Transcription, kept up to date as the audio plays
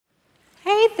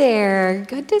there.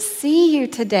 Good to see you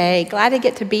today. Glad to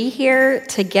get to be here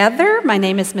together. My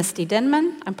name is Misty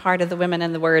Denman. I'm part of the Women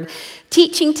in the Word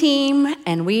teaching team,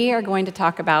 and we are going to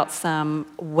talk about some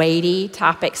weighty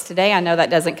topics today. I know that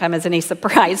doesn't come as any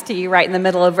surprise to you right in the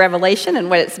middle of Revelation and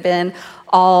what it's been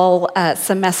all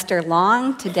semester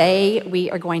long. Today, we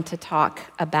are going to talk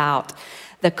about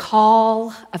the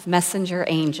call of messenger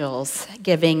angels,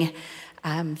 giving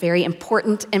very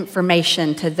important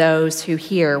information to those who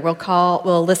hear.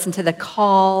 We'll listen to the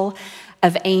call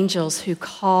of angels who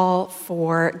call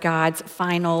for God's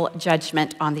final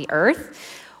judgment on the earth.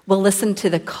 We'll listen to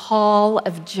the call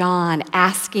of John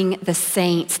asking the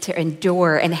saints to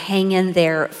endure and hang in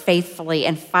there faithfully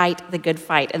and fight the good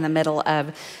fight in the middle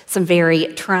of some very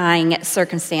trying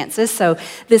circumstances. So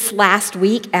this last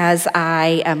week, as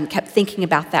I kept thinking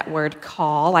about that word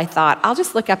call, I thought I'll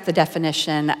just look up the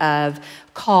definition of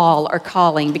call or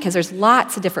calling, because there's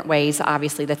lots of different ways,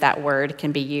 obviously, that word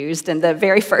can be used. And the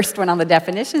very first one on the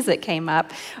definitions that came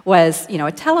up was,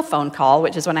 a telephone call,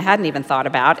 which is one I hadn't even thought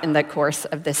about in the course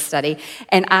of this study.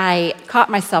 And I caught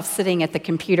myself sitting at the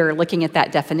computer looking at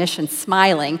that definition,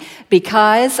 smiling,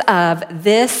 because of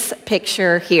this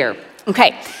picture here.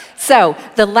 Okay, so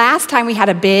the last time we had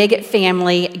a big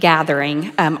family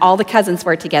gathering, all the cousins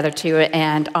were together too,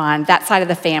 and on that side of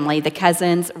the family, the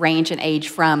cousins range in age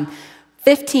from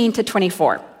 15 to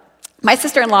 24. My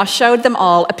sister-in-law showed them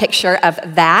all a picture of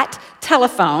that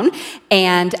telephone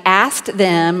and asked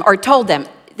them, or told them,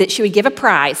 that she would give a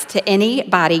prize to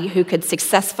anybody who could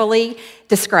successfully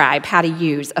describe how to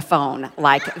use a phone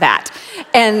like that.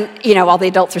 And, all the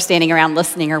adults are standing around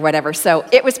listening or whatever. So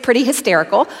it was pretty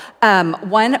hysterical.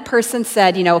 One person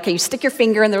said, okay, you stick your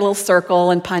finger in their little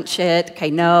circle and punch it. Okay,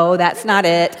 no, that's not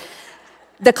it.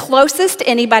 The closest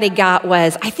anybody got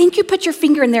was, I think you put your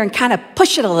finger in there and kind of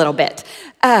push it a little bit.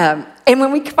 And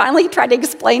when we finally tried to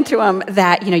explain to them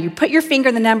that, you put your finger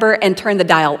in the number and turn the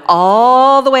dial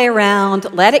all the way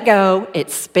around, let it go, it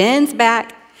spins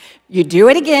back, you do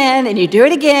it again, and you do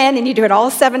it again, and you do it all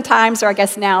 7 times, or I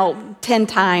guess now 10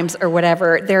 times or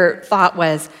whatever, their thought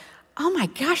was, oh my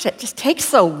gosh, that just takes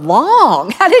so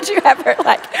long. How did you ever,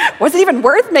 was it even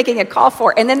worth making a call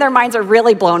for? And then their minds are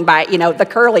really blown by, the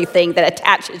curly thing that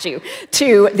attaches you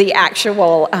to the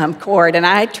actual cord. And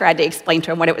I tried to explain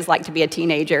to them what it was like to be a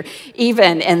teenager,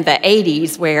 even in the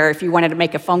 80s, where if you wanted to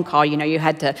make a phone call, you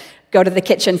had to go to the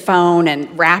kitchen phone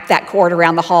and wrap that cord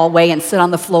around the hallway and sit on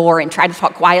the floor and try to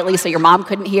talk quietly so your mom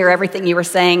couldn't hear everything you were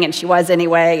saying, and she was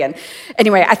anyway. And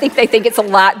anyway, I think they think it's a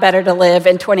lot better to live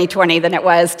in 2020 than it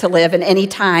was to live in any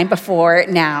time before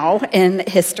now in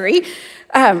history.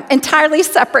 Entirely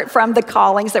separate from the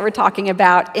callings that we're talking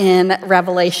about in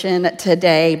Revelation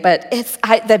today. But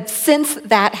since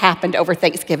that happened over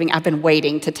Thanksgiving, I've been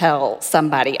waiting to tell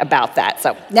somebody about that.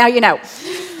 So now you know.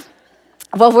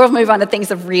 Well, we'll move on to things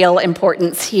of real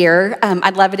importance here.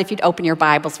 I'd love it if you'd open your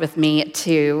Bibles with me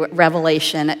to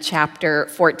Revelation chapter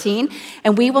 14.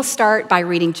 And we will start by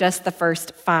reading just the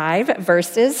first 5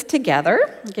 verses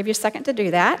together. I'll give you a second to do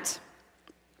that.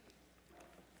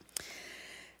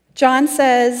 John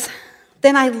says,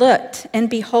 "Then I looked, and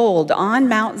behold, on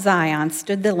Mount Zion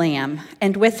stood the Lamb,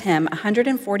 and with him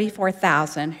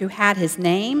 144,000 who had his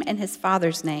name and his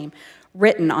father's name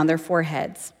written on their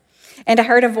foreheads. And I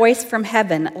heard a voice from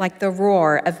heaven like the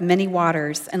roar of many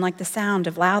waters and like the sound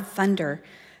of loud thunder.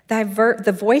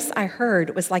 The voice I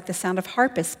heard was like the sound of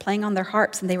harpists playing on their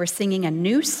harps, and they were singing a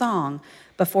new song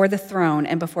before the throne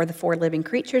and before the 4 living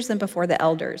creatures and before the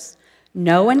elders.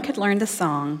 No one could learn the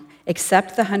song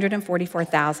except the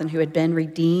 144,000 who had been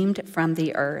redeemed from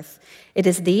the earth. It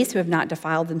is these who have not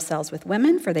defiled themselves with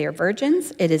women, for they are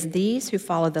virgins. It is these who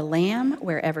follow the Lamb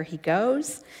wherever he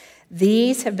goes.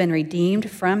 These have been redeemed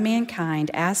from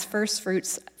mankind as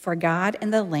firstfruits for God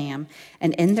and the Lamb,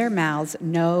 and in their mouths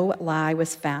no lie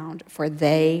was found, for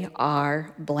they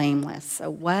are blameless." So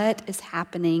what is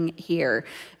happening here?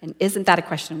 And isn't that a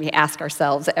question we ask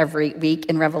ourselves every week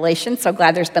in Revelation? So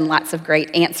glad there's been lots of great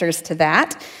answers to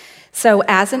that. So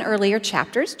as in earlier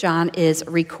chapters, John is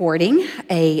recording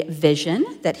a vision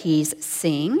that he's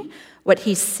seeing. What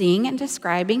he's seeing and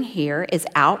describing here is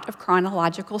out of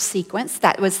chronological sequence.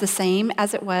 That was the same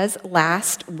as it was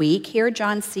last week. Here,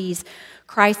 John sees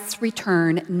Christ's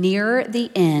return near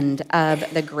the end of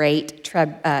the great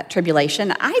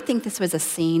tribulation. I think this was a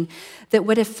scene that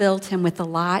would have filled him with a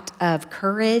lot of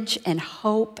courage and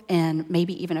hope and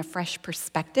maybe even a fresh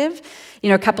perspective.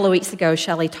 A couple of weeks ago,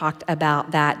 Shelley talked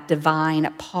about that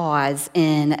divine pause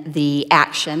in the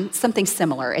action. Something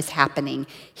similar is happening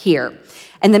here.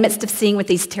 In the midst of seeing what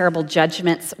these terrible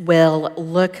judgments will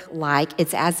look like,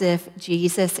 it's as if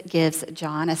Jesus gives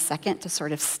John a second to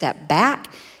sort of step back,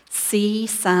 see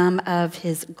some of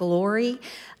his glory.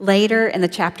 Later in the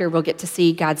chapter, we'll get to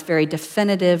see God's very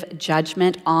definitive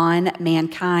judgment on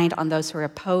mankind, on those who are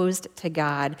opposed to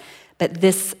God. But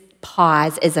this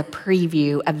pause is a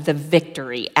preview of the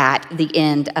victory at the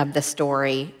end of the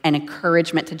story, an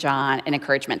encouragement to John, and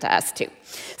encouragement to us too.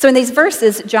 So in these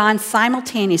verses, John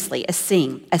simultaneously is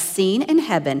seeing a scene in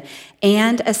heaven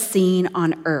and a scene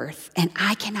on earth. And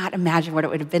I cannot imagine what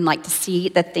it would have been like to see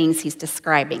the things he's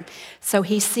describing. So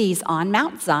he sees on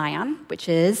Mount Zion, which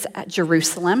is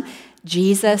Jerusalem,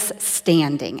 Jesus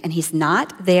standing, and he's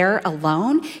not there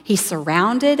alone. He's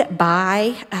surrounded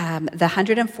by the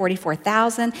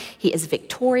 144,000. He is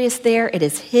victorious there. It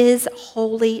is his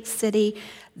holy city.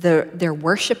 They're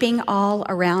worshiping all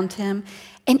around him.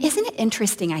 And isn't it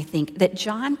interesting, I think, that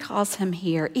John calls him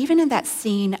here, even in that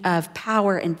scene of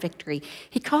power and victory,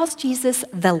 he calls Jesus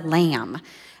the Lamb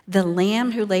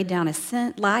who laid down his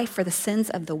life for the sins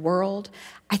of the world.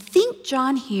 I think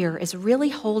John here is really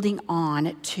holding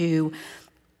on to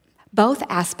both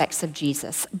aspects of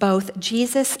Jesus, both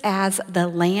Jesus as the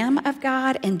Lamb of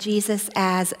God and Jesus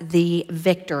as the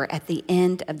victor at the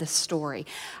end of the story.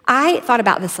 I thought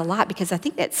about this a lot because I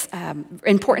think it's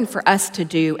important for us to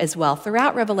do as well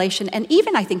throughout Revelation, and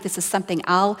even I think this is something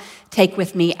I'll take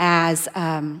with me as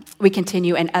we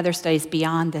continue in other studies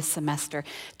beyond this semester,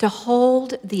 to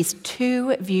hold these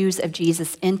two views of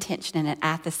Jesus in tension and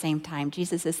at the same time.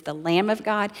 Jesus is the Lamb of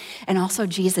God, and also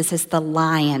Jesus is the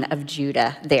Lion of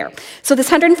Judah there. So this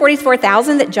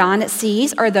 144,000 that John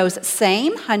sees are those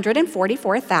same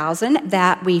 144,000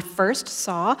 that we first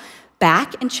saw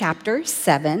back in chapter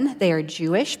 7. They are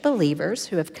Jewish believers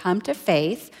who have come to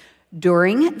faith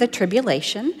during the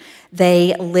tribulation.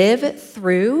 They live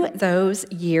through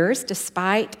those years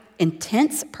despite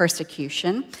intense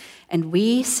persecution, and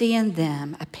we see in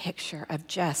them a picture of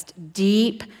just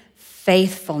deep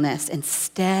faithfulness and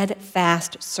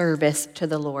steadfast service to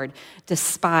the Lord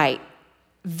despite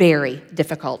very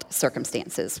difficult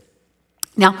circumstances.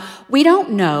 Now, we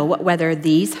don't know whether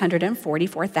these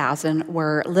 144,000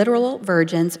 were literal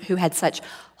virgins who had such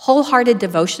wholehearted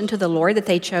devotion to the Lord that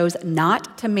they chose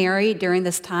not to marry during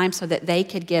this time so that they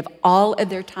could give all of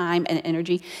their time and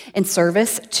energy in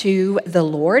service to the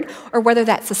Lord, or whether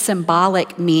that's a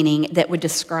symbolic meaning that would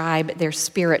describe their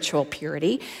spiritual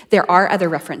purity. There are other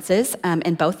references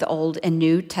in both the Old and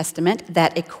New Testament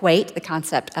that equate the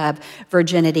concept of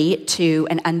virginity to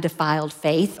an undefiled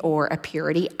faith or a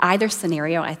purity. Either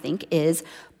scenario, I think, is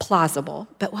plausible.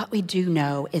 But what we do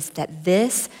know is that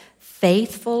this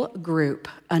faithful group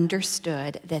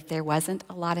understood that there wasn't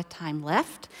a lot of time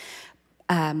left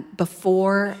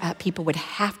before people would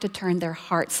have to turn their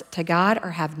hearts to God or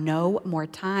have no more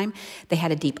time. They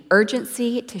had a deep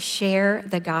urgency to share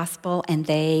the gospel, and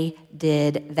they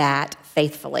did that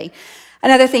faithfully.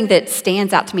 Another thing that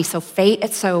stands out to me so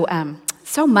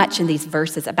much in these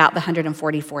verses about the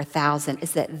 144,000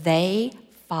 is that they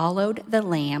followed the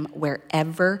Lamb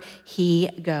wherever he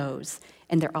goes.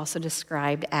 And they're also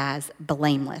described as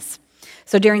blameless.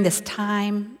 So during this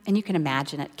time, and you can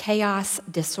imagine it, chaos,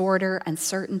 disorder,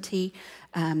 uncertainty,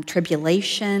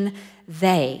 tribulation,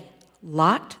 they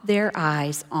locked their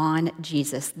eyes on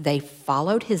Jesus. They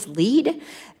followed his lead.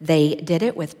 They did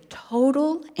it with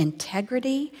total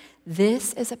integrity.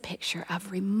 This is a picture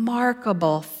of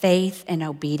remarkable faith and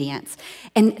obedience.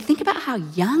 And think about how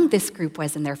young this group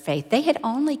was in their faith. They had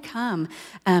only come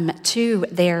to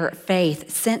their faith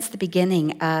since the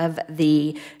beginning of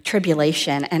the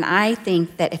tribulation. And I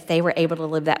think that if they were able to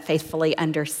live that faithfully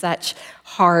under such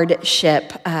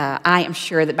hardship, I am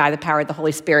sure that by the power of the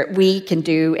Holy Spirit, we can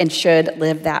do and should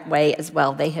live that way as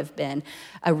well. They have been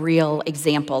a real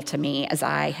example to me as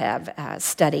I have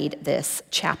studied this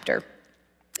chapter.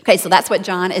 Okay, so that's what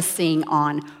John is seeing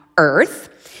on earth.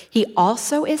 He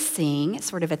also is seeing,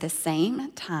 sort of at the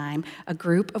same time, a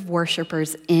group of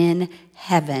worshipers in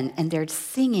heaven, and they're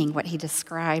singing what he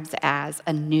describes as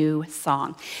a new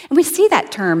song. And we see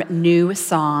that term, new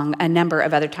song, a number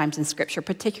of other times in Scripture,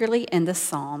 particularly in the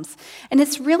Psalms. And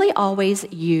it's really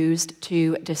always used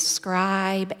to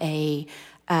describe a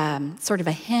sort of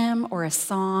a hymn or a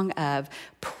song of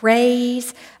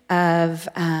praise, I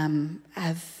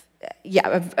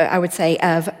would say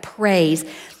of praise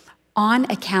on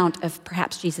account of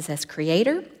perhaps Jesus as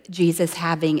creator, Jesus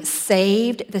having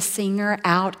saved the singer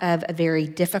out of a very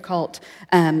difficult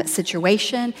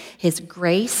situation, his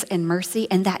grace and mercy.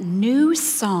 And that new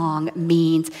song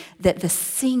means that the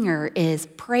singer is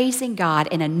praising God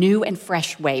in a new and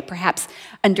fresh way, perhaps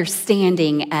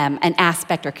understanding an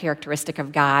aspect or characteristic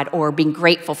of God, or being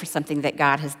grateful for something that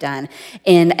God has done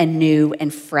in a new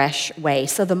and fresh way.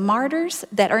 So the martyrs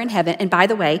that are in heaven, and by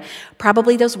the way,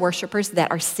 probably those worshipers that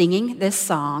are singing this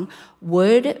song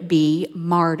would be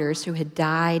martyrs who had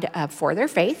died for their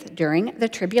faith during the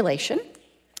tribulation.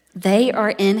 They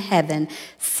are in heaven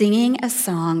singing a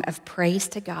song of praise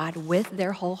to God with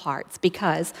their whole hearts,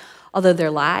 because although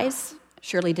their lives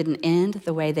surely didn't end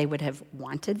the way they would have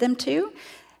wanted them to,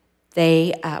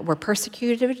 they were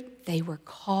persecuted, they were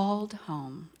called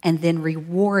home, and then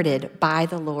rewarded by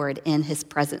the Lord in his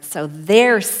presence. So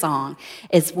their song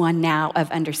is one now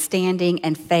of understanding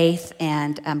and faith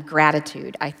and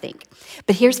gratitude, I think.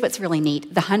 But here's what's really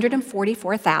neat. The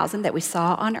 144,000 that we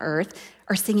saw on earth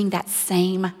are singing that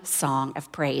same song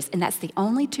of praise. And that's the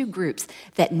only two groups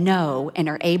that know and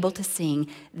are able to sing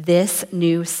this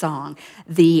new song.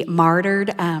 The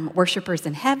martyred worshipers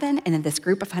in heaven, and then this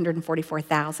group of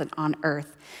 144,000 on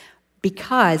earth.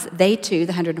 Because they too,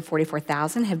 the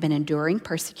 144,000, have been enduring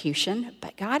persecution,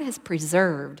 but God has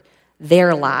preserved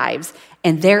their lives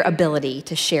and their ability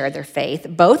to share their faith.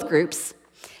 Both groups,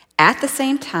 at the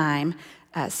same time,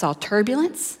 saw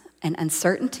turbulence and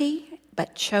uncertainty,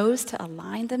 but chose to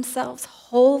align themselves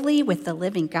wholly with the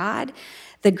living God.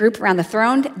 The group around the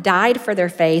throne died for their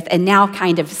faith and now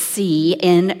kind of see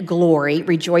in glory,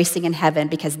 rejoicing in heaven,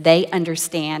 because they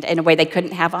understand in a way they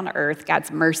couldn't have on earth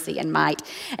God's mercy and might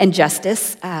and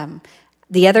justice.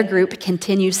 The other group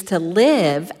continues to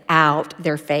live out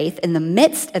their faith in the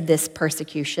midst of this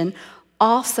persecution,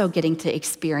 also getting to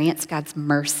experience God's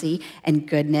mercy and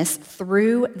goodness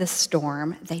through the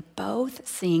storm. They both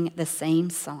sing the same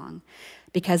song,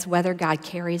 because whether God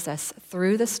carries us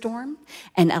through the storm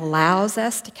and allows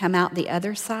us to come out the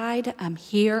other side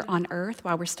here on earth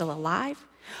while we're still alive,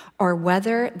 or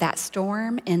whether that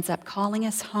storm ends up calling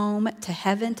us home to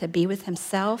heaven to be with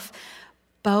himself,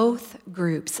 both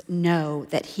groups know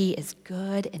that he is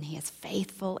good and he is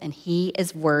faithful and he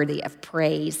is worthy of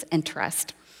praise and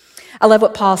trust. I love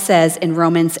what Paul says in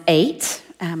Romans 8.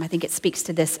 I think it speaks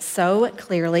to this so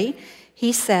clearly.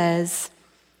 He says,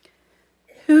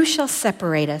 "Who shall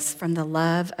separate us from the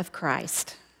love of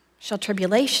Christ? Shall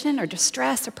tribulation or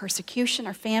distress or persecution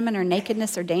or famine or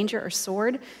nakedness or danger or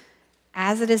sword?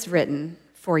 As it is written,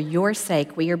 for your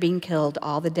sake we are being killed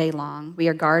all the day long. We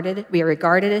are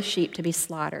regarded as sheep to be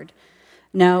slaughtered.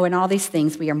 No, in all these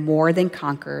things we are more than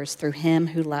conquerors through him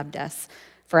who loved us.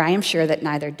 For I am sure that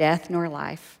neither death nor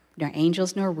life, nor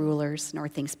angels nor rulers, nor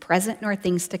things present nor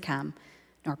things to come,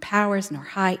 nor powers, nor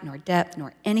height, nor depth,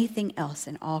 nor anything else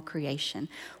in all creation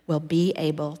will be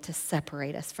able to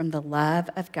separate us from the love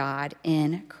of God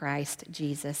in Christ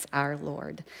Jesus our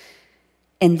Lord."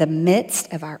 In the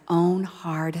midst of our own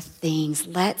hard things,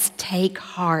 let's take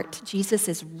heart. Jesus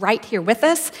is right here with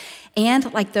us,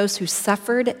 and like those who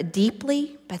suffered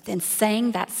deeply, but then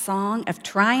sang that song of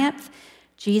triumph,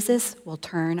 Jesus will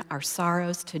turn our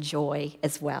sorrows to joy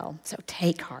as well. So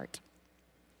take heart.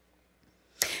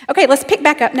 Okay, let's pick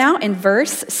back up now in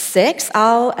verse 6.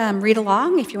 I'll read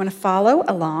along if you want to follow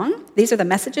along. These are the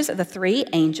messages of the three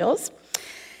angels.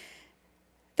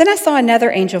 "Then I saw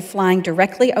another angel flying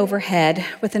directly overhead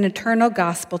with an eternal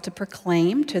gospel to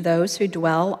proclaim to those who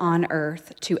dwell on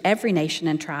earth, to every nation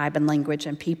and tribe and language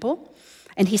and people.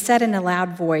 And he said in a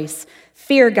loud voice,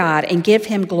 'Fear God and give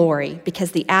him glory,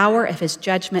 because the hour of his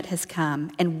judgment has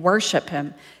come, and worship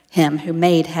him who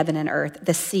made heaven and earth,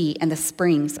 the sea and the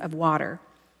springs of water.'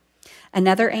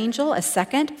 Another angel, a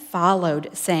second, followed,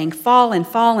 saying, 'Fallen,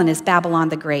 fallen is Babylon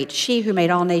the Great, she who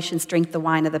made all nations drink the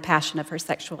wine of the passion of her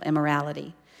sexual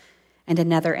immorality.' And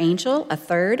another angel, a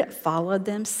third, followed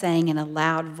them, saying in a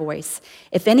loud voice,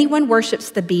 'If anyone worships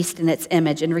the beast in its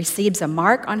image and receives a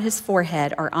mark on his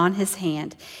forehead or on his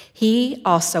hand, he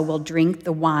also will drink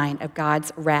the wine of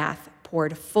God's wrath,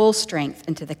 poured full strength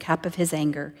into the cup of his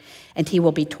anger. And he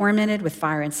will be tormented with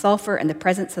fire and sulfur in the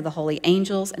presence of the holy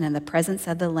angels and in the presence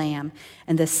of the Lamb.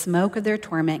 And the smoke of their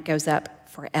torment goes up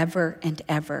forever and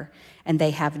ever. And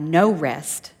they have no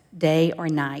rest, day or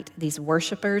night, these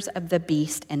worshipers of the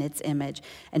beast and its image,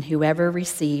 and whoever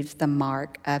receives the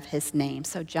mark of his name.'"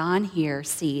 So John here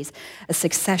sees a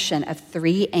succession of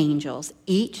three angels,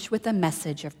 each with a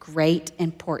message of great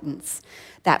importance.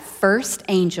 That first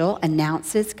angel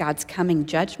announces God's coming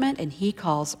judgment, and he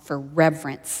calls for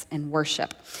reverence and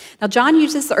worship. Now,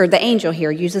 the angel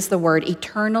here uses the word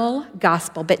eternal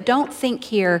gospel, but don't think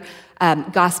here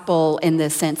gospel in the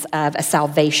sense of a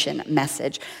salvation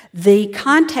message. The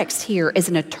context here is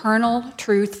an eternal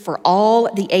truth for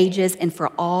all the ages and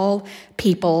for all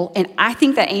people. And I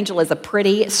think that angel is a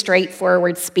pretty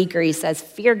straightforward speaker. He says,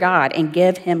 fear God and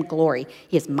give him glory.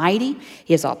 He is mighty.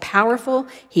 He is all powerful.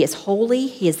 He is holy.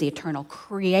 He is the eternal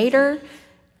creator.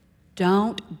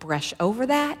 Don't brush over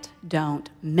that. Don't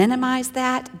minimize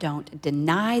that. Don't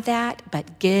deny that,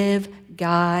 but give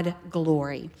God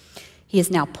glory. He is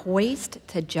now poised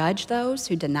to judge those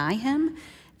who deny him.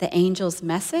 The angel's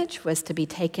message was to be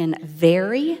taken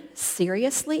very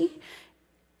seriously.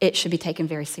 It should be taken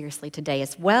very seriously today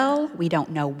as well. We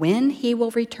don't know when he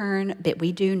will return, but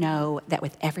we do know that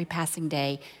with every passing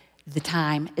day, the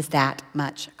time is that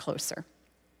much closer.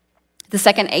 The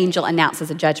second angel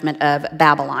announces a judgment of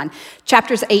Babylon.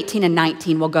 Chapters 18 and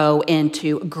 19 will go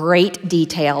into great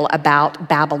detail about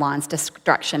Babylon's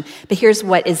destruction. But here's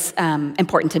what is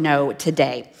important to know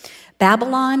today.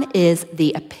 Babylon is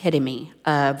the epitome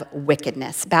of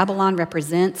wickedness. Babylon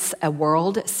represents a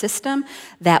world system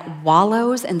that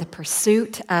wallows in the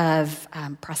pursuit of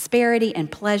prosperity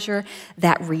and pleasure,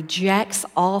 that rejects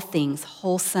all things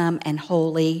wholesome and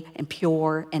holy and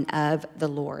pure and of the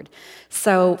Lord.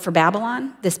 So for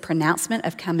Babylon, this pronouncement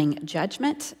of coming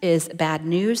judgment is bad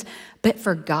news, but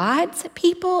for God's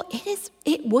people,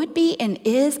 it would be and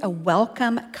is a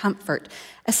welcome comfort,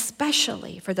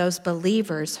 especially for those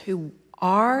believers who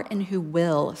are and who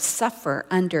will suffer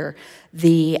under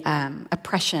the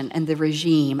oppression and the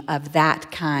regime of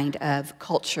that kind of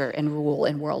culture and rule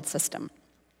and world system.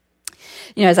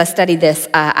 You know, as I studied this,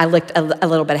 I looked a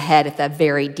little bit ahead at the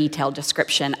very detailed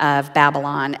description of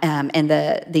Babylon in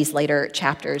these later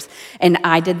chapters. And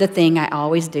I did the thing I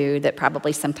always do that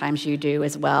probably sometimes you do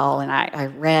as well. And I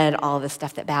read all the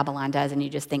stuff that Babylon does, and you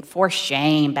just think, for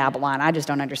shame, Babylon. I just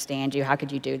don't understand you. How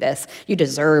could you do this? You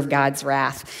deserve God's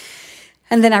wrath.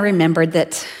 And then I remembered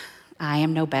that I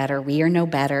am no better, we are no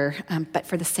better, but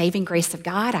for the saving grace of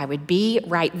God, I would be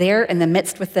right there in the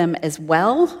midst with them as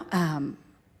well.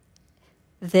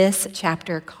 This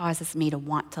chapter causes me to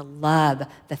want to love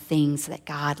the things that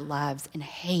God loves and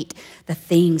hate the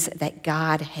things that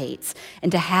God hates,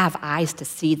 and to have eyes to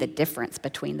see the difference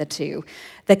between the two.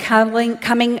 The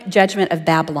coming judgment of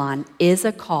Babylon is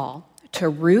a call to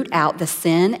root out the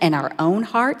sin in our own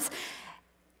hearts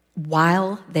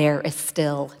while there is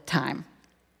still time.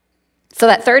 So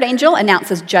that third angel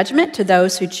announces judgment to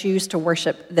those who choose to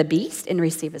worship the beast and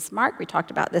receive his mark. We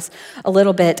talked about this a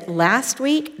little bit last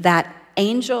week. That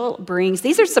angel brings,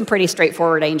 these are some pretty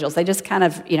straightforward angels. They just kind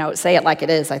of, say it like it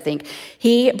is, I think.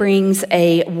 He brings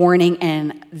a warning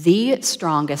in the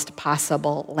strongest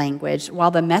possible language.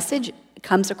 While the message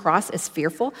comes across as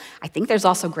fearful, I think there's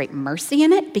also great mercy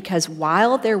in it, because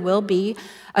while there will be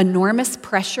enormous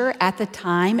pressure at the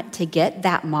time to get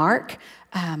that mark,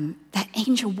 that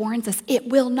angel warns us it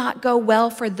will not go well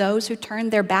for those who turn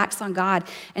their backs on God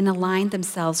and align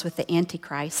themselves with the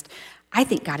Antichrist. I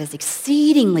think God is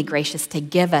exceedingly gracious to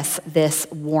give us this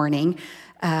warning,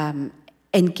 and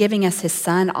giving us his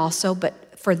son also,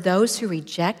 but for those who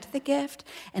reject the gift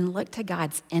and look to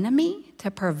God's enemy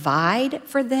to provide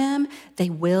for them,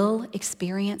 they will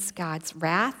experience God's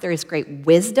wrath. There is great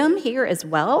wisdom here as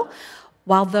well.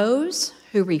 While those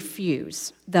who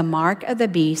refuse the mark of the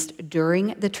beast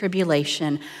during the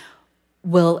tribulation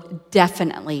will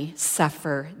definitely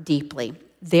suffer deeply.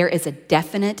 There is a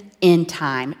definite end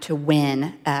time to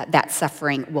when that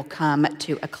suffering will come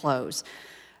to a close.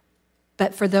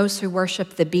 But for those who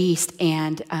worship the beast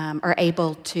and are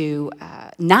able to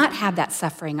not have that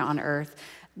suffering on earth,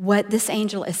 what this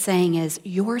angel is saying is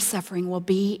your suffering will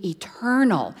be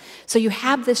eternal. So you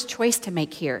have this choice to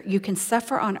make here. You can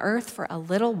suffer on earth for a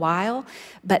little while,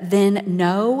 but then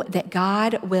know that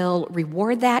God will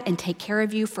reward that and take care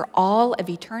of you for all of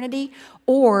eternity.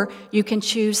 Or you can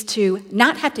choose to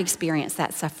not have to experience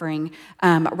that suffering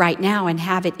right now and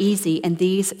have it easy in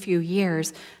these few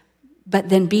years, but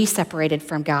then be separated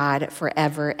from God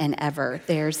forever and ever.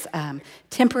 There's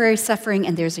temporary suffering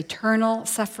and there's eternal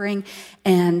suffering,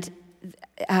 and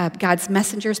God's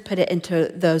messengers put it into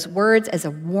those words as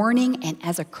a warning and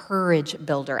as a courage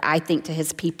builder, I think, to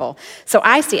his people. So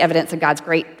I see evidence of God's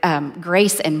great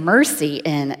grace and mercy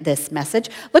in this message.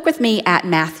 Look with me at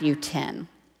Matthew 10.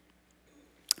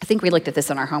 I think we looked at this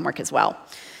in our homework as well.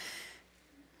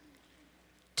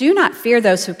 Do not fear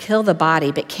those who kill the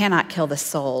body but cannot kill the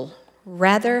soul.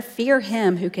 Rather, fear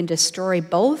him who can destroy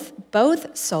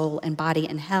both soul and body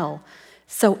in hell.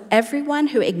 So everyone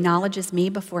who acknowledges me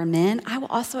before men, I will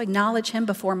also acknowledge him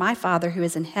before my Father who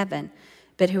is in heaven.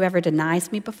 But whoever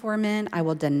denies me before men, I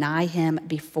will deny him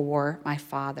before my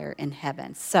Father in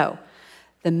heaven. So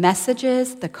The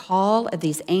messages, the call of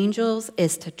these angels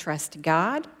is to trust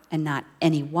God and not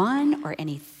anyone or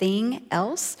anything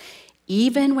else,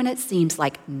 even when it seems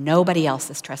like nobody else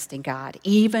is trusting God,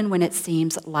 even when it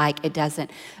seems like it doesn't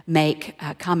make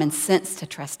common sense to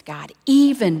trust God,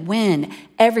 even when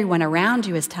everyone around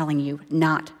you is telling you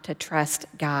not to trust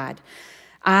God.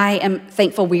 I am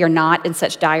thankful we are not in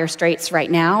such dire straits right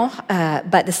now,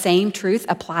 but the same truth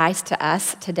applies to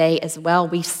us today as well.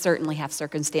 We certainly have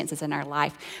circumstances in our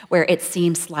life where it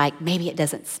seems like maybe it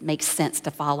doesn't make sense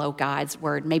to follow God's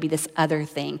word. Maybe this other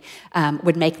thing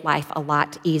would make life a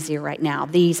lot easier right now.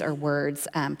 These are words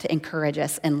to encourage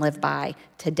us and live by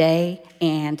today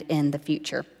and in the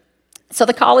future. So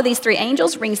the call of these three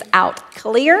angels rings out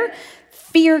clear: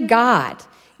 fear God,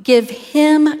 give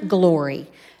him glory.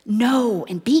 Know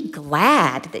and be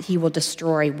glad that he will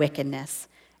destroy wickedness,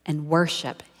 and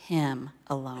worship him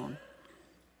alone.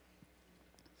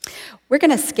 We're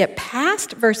going to skip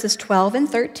past verses 12 and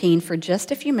 13 for just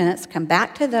a few minutes, come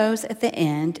back to those at the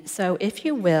end. So if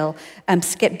you will,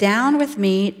 skip down with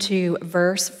me to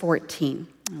verse 14.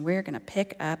 And we're going to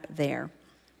pick up there.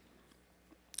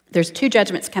 There's two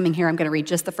judgments coming here. I'm going to read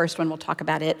just the first one. We'll talk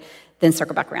about it, then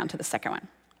circle back around to the second one.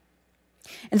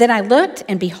 And then I looked,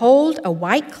 and behold, a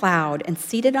white cloud, and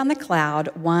seated on the cloud,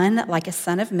 one like a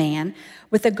son of man,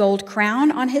 with a gold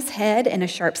crown on his head and a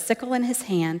sharp sickle in his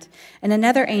hand. And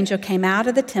another angel came out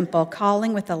of the temple,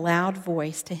 calling with a loud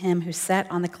voice to him who sat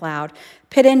on the cloud,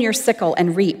 "Put in your sickle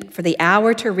and reap, for the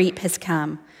hour to reap has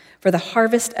come, for the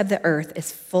harvest of the earth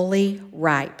is fully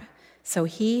ripe." So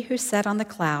he who sat on the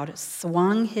cloud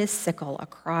swung his sickle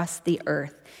across the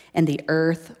earth, and the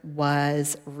earth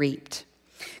was reaped.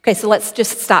 Okay, so let's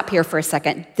just stop here for a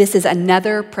second. This is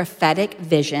another prophetic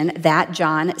vision that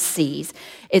John sees.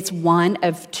 It's one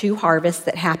of two harvests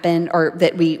that happen, or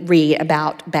that we read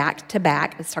about back to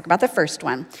back. Let's talk about the first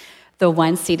one. The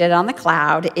one seated on the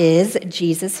cloud is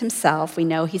Jesus himself. We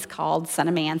know he's called Son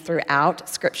of Man throughout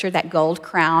Scripture. That gold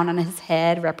crown on his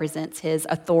head represents his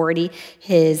authority,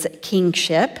 his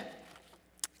kingship.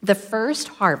 The first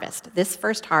harvest, this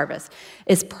first harvest,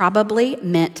 is probably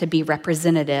meant to be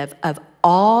representative of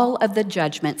all of the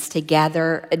judgments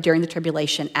together during the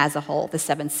tribulation as a whole: the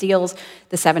 7 seals,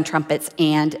 the 7 trumpets,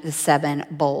 and the 7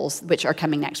 bowls, which are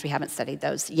coming next. We haven't studied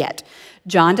those yet.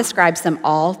 John describes them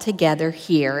all together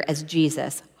here as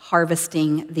Jesus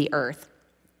harvesting the earth.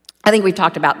 I think we've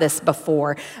talked about this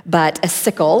before, but a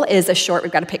sickle is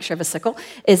we've got a picture of a sickle,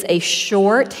 is a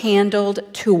short-handled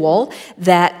tool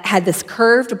that had this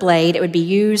curved blade. It would be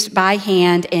used by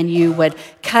hand, and you would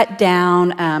cut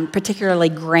down particularly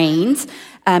grains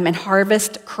and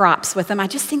harvest crops with them. I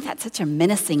just think that's such a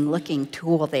menacing-looking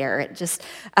tool there. It just,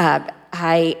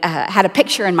 I had a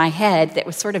picture in my head that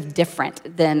was sort of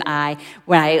different than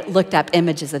when I looked up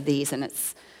images of these, and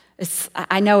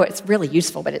I know it's really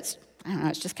useful, but it's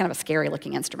just kind of a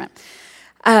scary-looking instrument.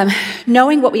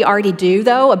 Knowing what we already do,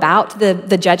 though, about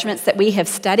the judgments that we have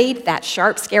studied, that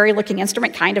sharp, scary-looking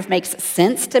instrument kind of makes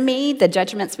sense to me. The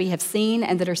judgments we have seen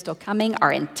and that are still coming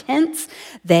are intense.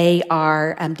 They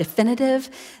are definitive.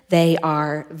 They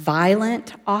are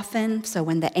violent often. So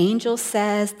when the angel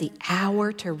says the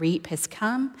hour to reap has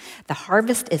come, the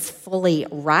harvest is fully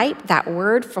ripe. That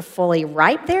word for fully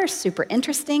ripe there is super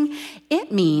interesting.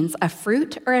 It means a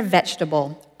fruit or a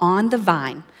vegetable on the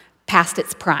vine past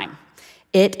its prime.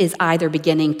 It is either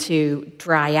beginning to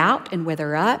dry out and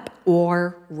wither up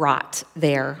or rot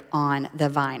there on the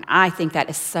vine. I think that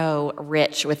is so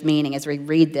rich with meaning as we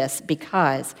read this,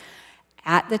 because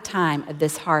at the time of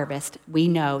this harvest, we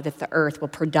know that the earth will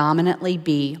predominantly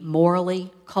be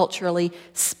morally, culturally,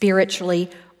 spiritually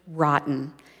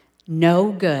rotten.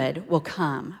 No good will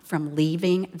come from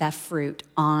leaving the fruit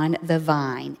on the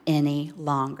vine any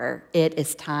longer. It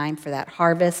is time for that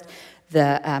harvest.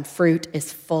 The fruit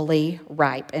is fully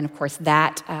ripe. And of course,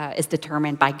 that is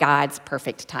determined by God's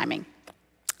perfect timing.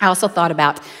 I also thought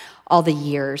about all the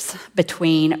years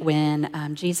between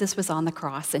when Jesus was on the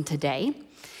cross and today.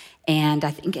 And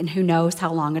I think, and who knows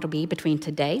how long it'll be between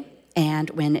today and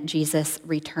when Jesus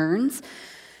returns.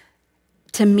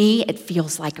 To me, it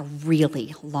feels like a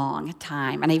really long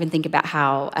time. And I even think about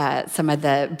how some of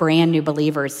the brand new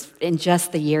believers in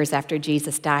just the years after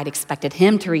Jesus died expected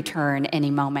him to return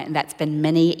any moment. And that's been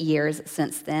many years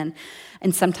since then.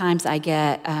 And sometimes I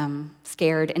get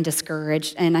scared and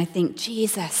discouraged. And I think,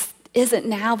 Jesus, Isn't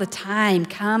now the time?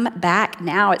 Come back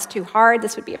now. It's too hard.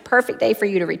 This would be a perfect day for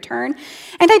you to return.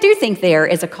 And I do think there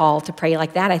is a call to pray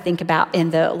like that. I think about in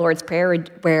the Lord's Prayer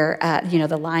where,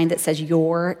 the line that says,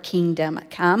 your kingdom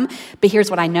come. But here's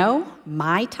what I know.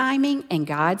 My timing and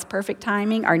God's perfect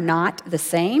timing are not the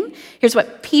same. Here's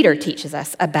what Peter teaches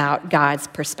us about God's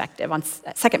perspective on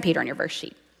 2 Peter on your verse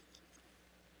sheet.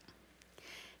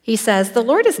 He says, the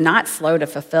Lord is not slow to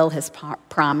fulfill his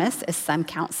promise, as some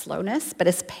count slowness, but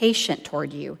is patient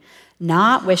toward you,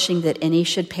 not wishing that any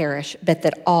should perish, but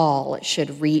that all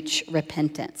should reach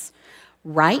repentance.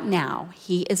 Right now,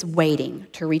 he is waiting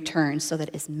to return so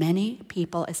that as many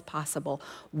people as possible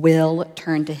will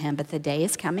turn to him. But the day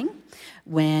is coming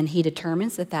when he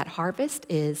determines that harvest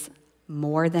is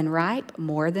more than ripe,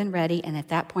 more than ready, and at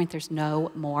that point there's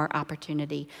no more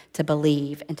opportunity to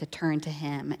believe and to turn to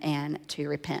him and to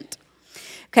repent.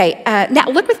 Okay, now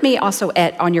look with me also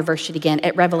on your verse sheet again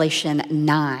at Revelation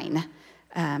 9.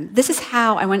 This is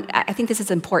how I think this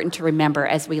is important to remember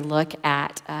as we look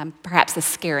at perhaps the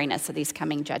scariness of these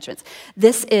coming judgments.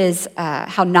 This is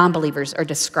how non-believers are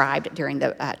described during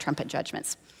the trumpet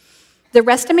judgments. The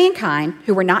rest of mankind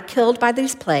who were not killed by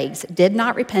these plagues did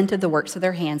not repent of the works of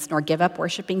their hands, nor give up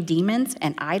worshiping demons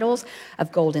and idols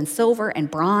of gold and silver and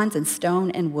bronze and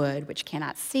stone and wood, which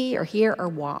cannot see or hear or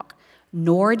walk.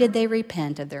 Nor did they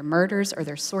repent of their murders or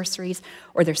their sorceries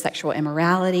or their sexual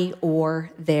immorality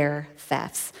or their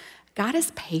thefts. God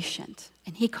is patient,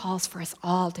 and he calls for us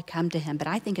all to come to him. But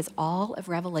I think as all of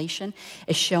Revelation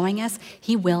is showing us,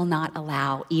 he will not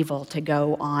allow evil to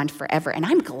go on forever. And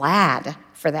I'm glad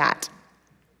for that.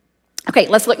 Okay,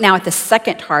 let's look now at the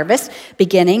second harvest,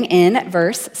 beginning in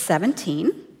verse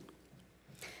 17.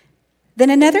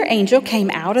 Then another angel came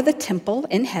out of the temple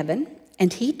in heaven,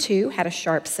 and he too had a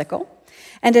sharp sickle.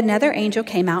 And another angel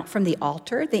came out from the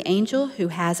altar, the angel who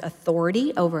has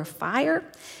authority over fire,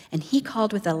 and he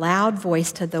called with a loud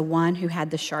voice to the one who had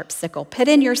the sharp sickle, "Put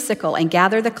in your sickle and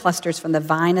gather the clusters from the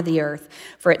vine of the earth,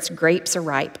 for its grapes are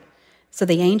ripe." So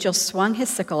the angel swung his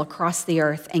sickle across the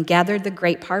earth and gathered the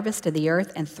grape harvest of the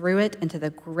earth and threw it into the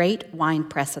great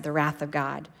winepress of the wrath of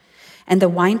God. And the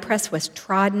winepress was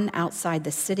trodden outside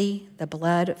the city. The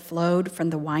blood flowed from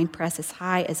the winepress as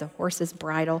high as a horse's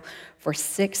bridle for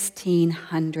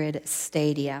 1,600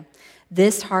 stadia.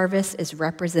 This harvest is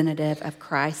representative of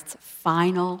Christ's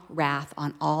final wrath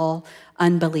on all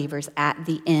unbelievers at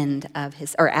the end of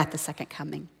at the second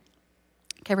coming.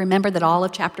 Okay, remember that all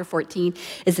of chapter 14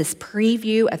 is this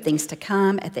preview of things to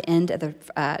come at the end of the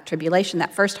tribulation.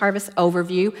 That first harvest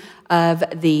overview of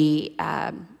the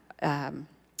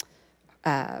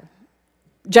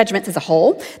judgments as a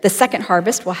whole. The second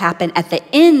harvest will happen at the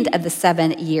end of the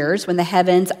 7 years when the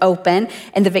heavens open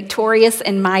and the victorious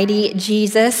and mighty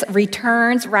Jesus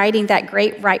returns riding that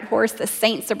great white horse. The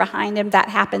saints are behind him. That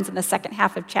happens in the second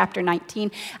half of chapter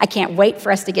 19. I can't wait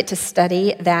for us to get to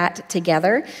study that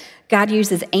together. God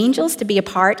uses angels to be a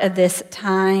part of this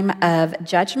time of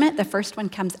judgment. The first one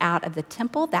comes out of the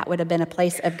temple. That would have been a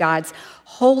place of God's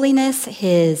holiness,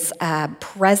 his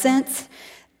presence.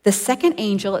 The second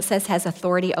angel, it says, has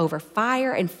authority over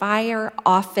fire, and fire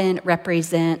often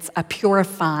represents a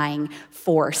purifying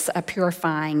force, a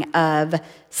purifying of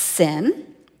sin.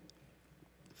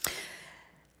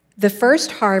 The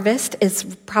first harvest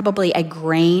is probably a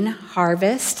grain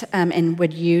harvest and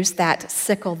would use that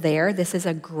sickle there. This is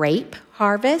a grape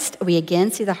harvest. We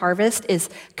again see the harvest is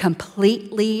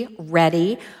completely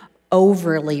ready,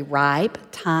 overly ripe.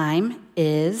 Time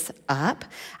is up.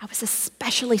 I was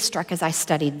especially struck as I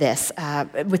studied this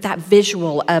with that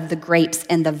visual of the grapes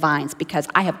and the vines, because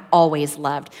I have always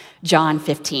loved John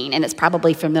 15, and it's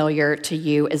probably familiar to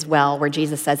you as well, where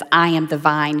Jesus says, "I am the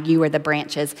vine, you are the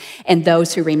branches, and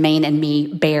those who remain in me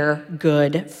bear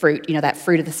good fruit." You know, that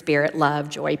fruit of the Spirit: love,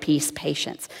 joy, peace,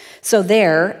 patience. So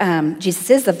there, Jesus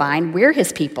is the vine, we're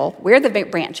his people, we're the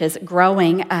branches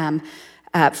growing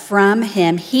from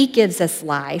him. He gives us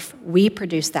life. We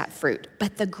produce that fruit.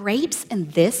 But the grapes in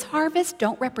this harvest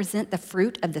don't represent the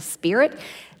fruit of the Spirit.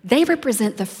 They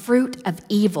represent the fruit of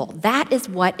evil. That is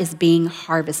what is being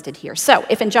harvested here. So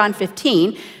if in John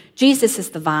 15, Jesus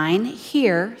is the vine,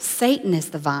 here Satan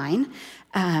is the vine.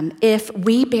 If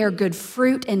we bear good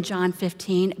fruit in John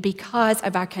 15 because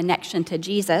of our connection to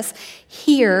Jesus,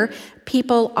 here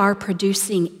people are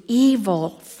producing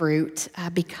evil fruit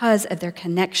because of their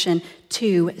connection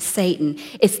to Satan.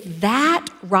 It's that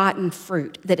rotten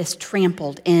fruit that is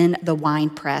trampled in the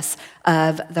winepress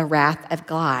of the wrath of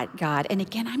God. And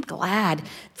again, I'm glad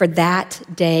for that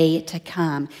day to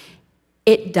come.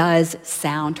 It does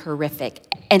sound horrific,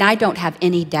 and I don't have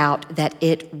any doubt that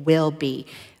it will be.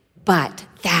 But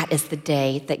that is the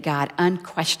day that God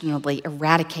unquestionably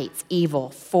eradicates evil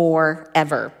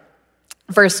forever.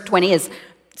 Verse 20 is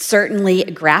certainly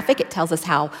graphic. It tells us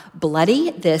how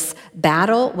bloody this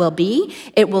battle will be.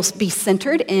 It will be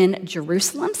centered in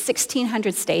Jerusalem.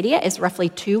 1,600 stadia is roughly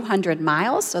 200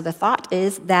 miles. So the thought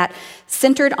is that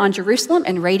centered on Jerusalem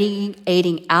and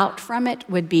radiating out from it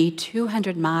would be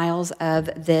 200 miles of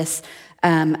this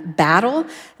battle.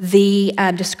 The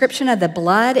description of the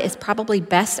blood is probably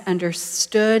best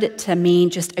understood to mean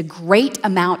just a great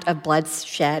amount of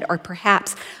bloodshed, or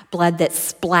perhaps blood that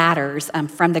splatters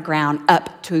from the ground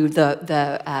up to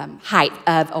the height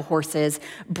of a horse's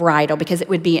bridle, because it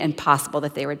would be impossible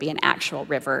that there would be an actual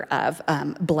river of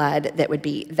blood that would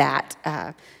be that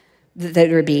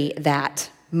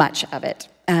much of it.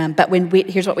 But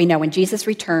here's what we know. When Jesus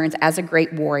returns as a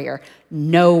great warrior,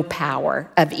 no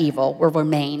power of evil will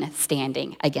remain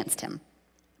standing against him.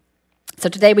 So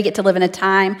today we get to live in a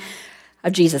time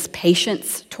of Jesus'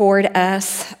 patience toward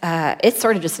us. It's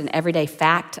sort of just an everyday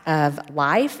fact of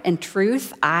life and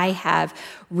truth. I have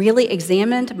really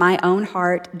examined my own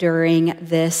heart during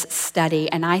this study,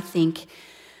 and I think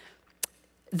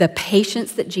the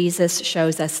patience that Jesus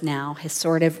shows us now has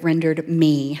sort of rendered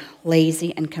me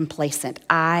lazy and complacent.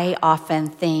 I often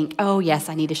think, oh, yes,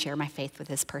 I need to share my faith with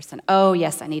this person. Oh,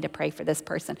 yes, I need to pray for this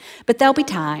person. But there'll be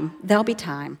time. There'll be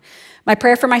time. My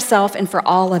prayer for myself and for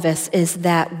all of us is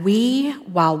that we,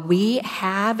 while we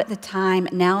have the time,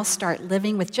 now start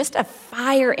living with just a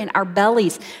fire in our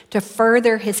bellies to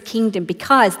further his kingdom,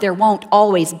 because there won't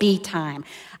always be time.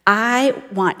 I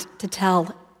want to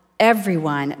tell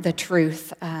everyone the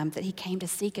truth that he came to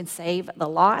seek and save the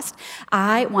lost.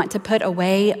 I want to put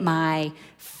away my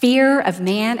fear of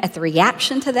man at the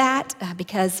reaction to that,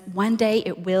 because one day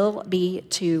it will be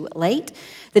too late.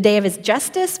 The day of his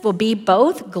justice will be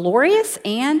both glorious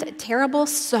and terrible,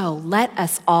 so let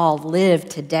us all live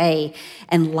today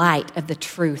in light of the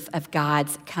truth of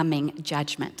God's coming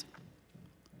judgment.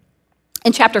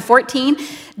 In chapter 14,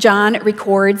 John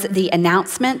records the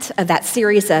announcement of that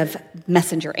series of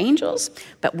messenger angels,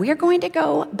 but we're going to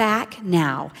go back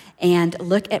now and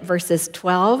look at verses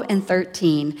 12 and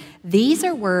 13. These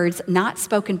are words not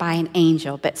spoken by an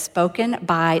angel, but spoken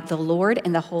by the Lord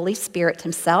and the Holy Spirit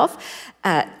himself.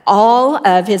 All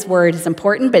of his word is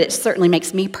important, but it certainly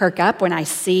makes me perk up when I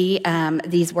see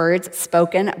these words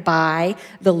spoken by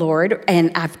the Lord.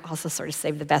 And I've also sort of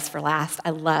saved the best for last. I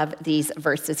love these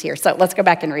verses here. So let's go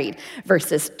back and read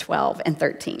verses 12 and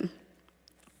 13.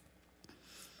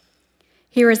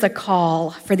 Here is a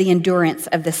call for the endurance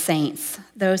of the saints,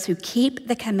 those who keep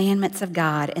the commandments of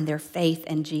God and their faith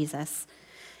in Jesus.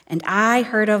 And I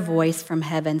heard a voice from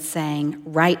heaven saying,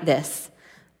 "Write this,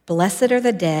 blessed are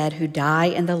the dead who die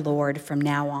in the Lord from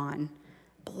now on.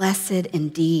 Blessed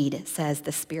indeed, says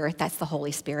the Spirit," that's the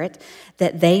Holy Spirit,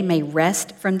 "that they may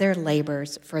rest from their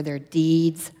labors, for their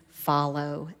deeds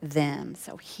follow them."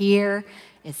 So here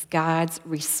is God's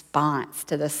response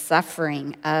to the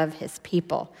suffering of his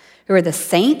people. Who are the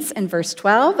saints in verse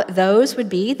 12? Those would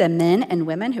be the men and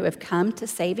women who have come to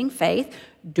saving faith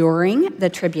during the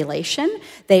tribulation.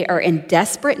 They are in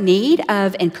desperate need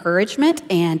of encouragement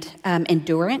and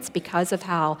endurance because of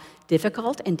how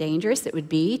difficult and dangerous it would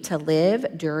be to live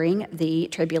during the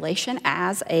tribulation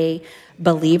as a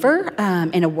believer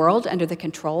in a world under the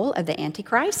control of the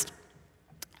Antichrist.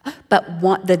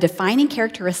 But the defining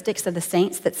characteristics of the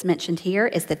saints that's mentioned here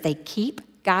is that they keep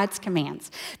God's commands,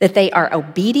 that they are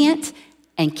obedient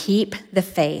and keep the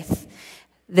faith.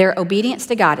 Their obedience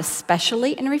to God,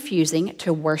 especially in refusing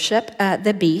to worship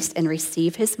the beast and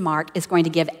receive his mark, is going to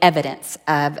give evidence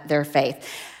of their faith.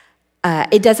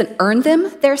 It doesn't earn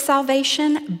them their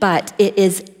salvation, but it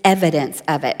is evidence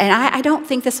of it. And I don't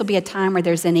think this will be a time where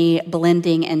there's any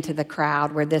blending into the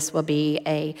crowd, where this will be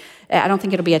I don't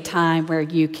think it'll be a time where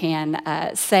you can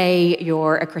say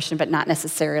you're a Christian but not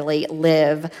necessarily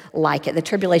live like it. The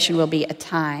tribulation will be a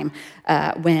time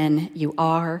when you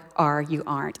are or you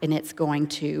aren't, and it's going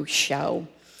to show.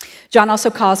 John also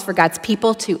calls for God's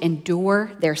people to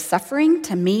endure their suffering.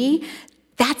 To me,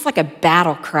 that's like a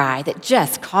battle cry that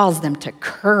just calls them to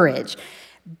courage.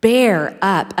 Bear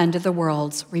up under the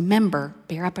world's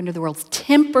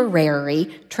temporary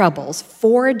troubles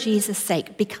for Jesus'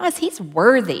 sake, because he's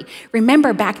worthy.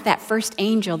 Remember back that first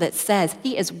angel that says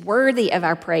he is worthy of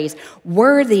our praise,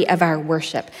 worthy of our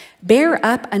worship. Bear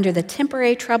up under the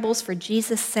temporary troubles for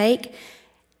Jesus' sake.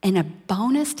 And a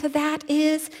bonus to that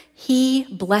is he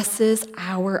blesses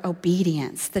our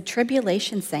obedience. The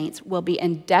tribulation saints will be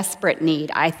in desperate need,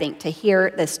 I think, to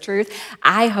hear this truth.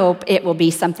 I hope it will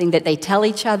be something that they tell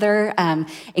each other,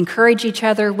 encourage each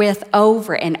other with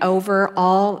over and over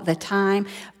all the time.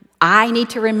 I need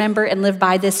to remember and live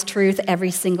by this truth every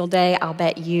single day. I'll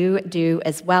bet you do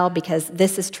as well, because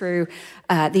this is true.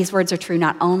 These words are true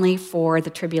not only for the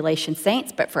tribulation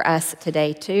saints, but for us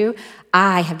today too.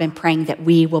 I have been praying that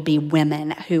we will be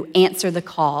women who answer the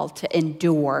call to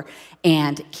endure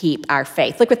and keep our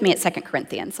faith. Look with me at 2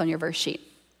 Corinthians on your verse sheet.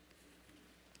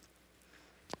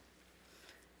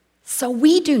 So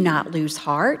we do not lose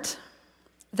heart.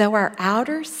 Though our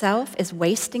outer self is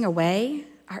wasting away,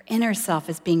 our inner self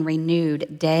is being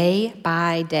renewed day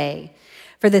by day.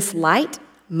 For this light,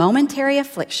 momentary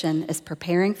affliction is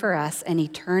preparing for us an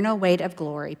eternal weight of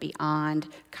glory beyond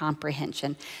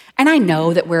comprehension. And I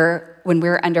know that when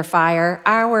we're under fire,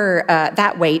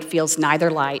 that weight feels neither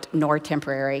light nor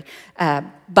temporary.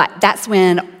 But that's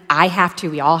when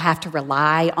we all have to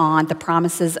rely on the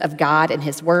promises of God and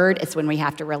His Word. It's when we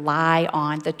have to rely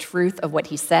on the truth of what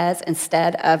He says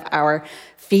instead of our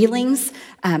feelings.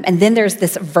 And then there's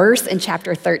this verse in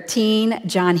chapter 13.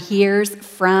 John hears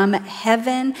from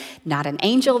heaven, not an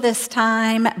angel this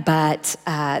time, but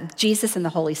Jesus and the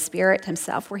Holy Spirit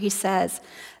Himself, where He says,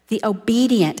 "The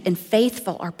obedient and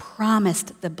faithful are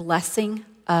promised the blessing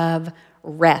of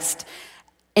rest."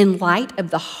 In light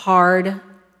of the hard,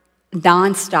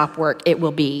 nonstop work it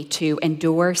will be to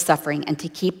endure suffering and to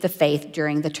keep the faith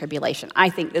during the tribulation, I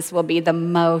think this will be the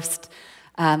most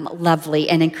lovely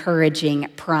and encouraging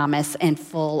promise and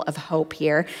full of hope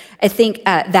here. I think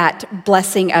that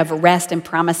blessing of rest and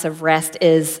promise of rest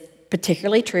is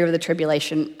particularly true of the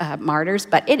tribulation martyrs,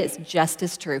 but it is just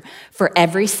as true for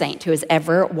every saint who has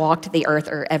ever walked the earth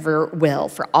or ever will,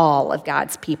 for all of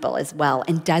God's people as well.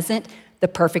 And doesn't the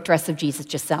perfect rest of Jesus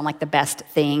just sound like the best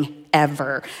thing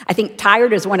ever? I think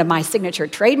tired is one of my signature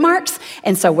trademarks.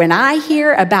 And so when I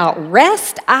hear about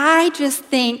rest, I just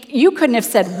think you couldn't have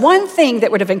said one thing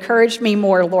that would have encouraged me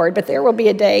more, Lord, but there will be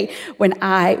a day when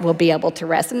I will be able to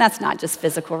rest. And that's not just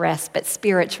physical rest, but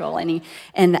spiritual and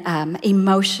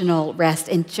emotional rest,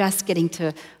 and just getting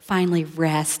to finally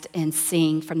rest and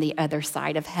sing from the other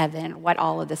side of heaven what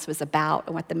all of this was about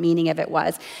and what the meaning of it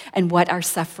was and what our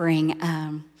suffering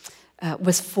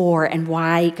was for and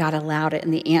why God allowed it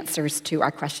and the answers to our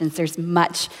questions. There's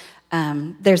much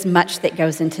that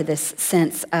goes into this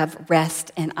sense of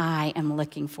rest, and I am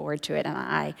looking forward to it.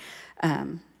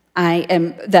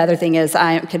 And the other thing is,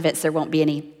 I am convinced there won't be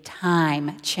any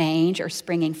time change or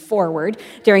springing forward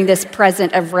during this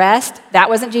present of rest. That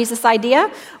wasn't Jesus'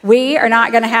 idea. We are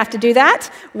not going to have to do that.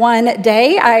 One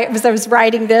day, I was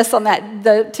writing this on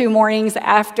the 2 mornings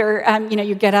after,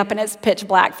 you get up and it's pitch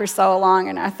black for so long,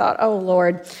 and I thought, oh,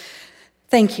 Lord,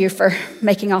 thank you for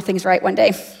making all things right one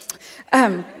day.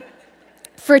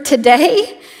 For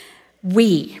today,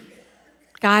 we,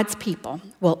 God's people,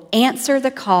 will answer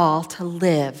the call to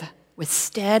live with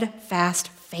steadfast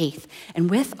faith and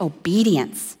with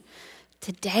obedience.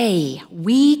 Today,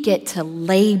 we get to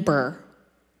labor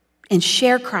and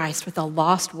share Christ with a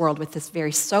lost world with this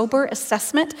very sober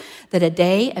assessment that a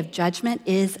day of judgment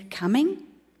is coming.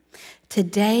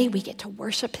 Today, we get to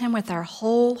worship Him with our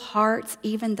whole hearts,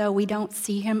 even though we don't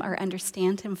see Him or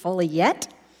understand Him fully yet.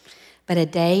 But a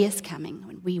day is coming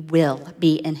when we will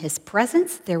be in His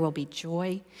presence. There will be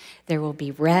joy. There will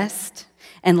be rest.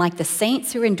 And like the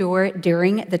saints who endure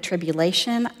during the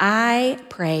tribulation, I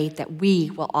pray that we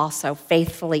will also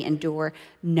faithfully endure,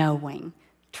 knowing,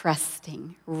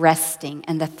 trusting, resting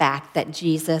in the fact that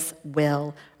Jesus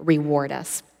will reward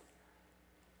us.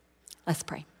 Let's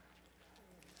pray.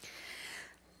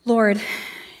 Lord,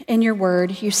 in your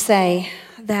word, you say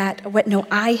that what no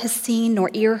eye has seen,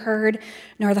 nor ear heard,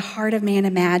 nor the heart of man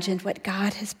imagined, what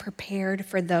God has prepared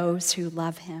for those who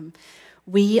love Him.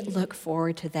 We look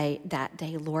forward to that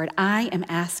day, Lord. I am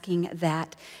asking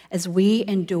that as we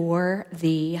endure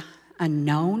the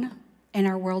unknown in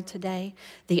our world today,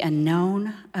 the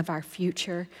unknown of our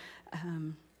future,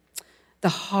 the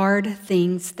hard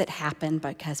things that happen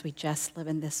because we just live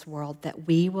in this world, that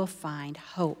we will find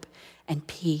hope and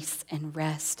peace and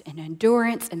rest and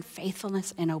endurance and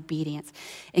faithfulness and obedience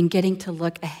in getting to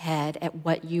look ahead at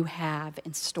what you have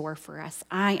in store for us.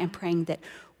 I am praying that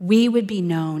we would be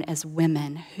known as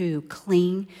women who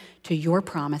cling to your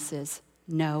promises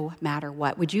no matter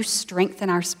what. Would you strengthen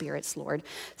our spirits, Lord,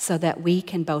 so that we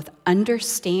can both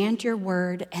understand your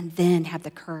word and then have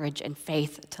the courage and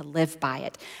faith to live by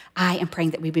it. I am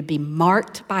praying that we would be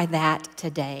marked by that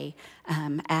today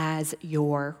as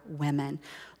your women.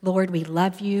 Lord, we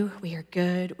love you. We are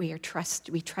good. We trust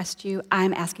you.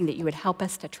 I'm asking that you would help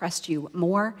us to trust you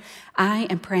more. I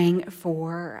am praying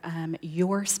for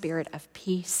your spirit of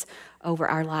peace over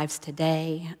our lives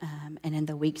today and in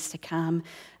the weeks to come.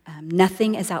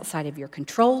 Nothing is outside of your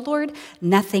control, Lord.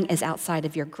 Nothing is outside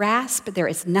of your grasp. There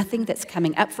is nothing that's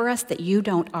coming up for us that you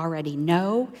don't already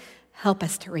know. Help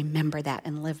us to remember that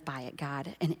and live by it,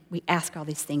 God. And we ask all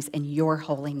these things in your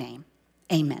holy name.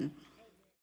 Amen.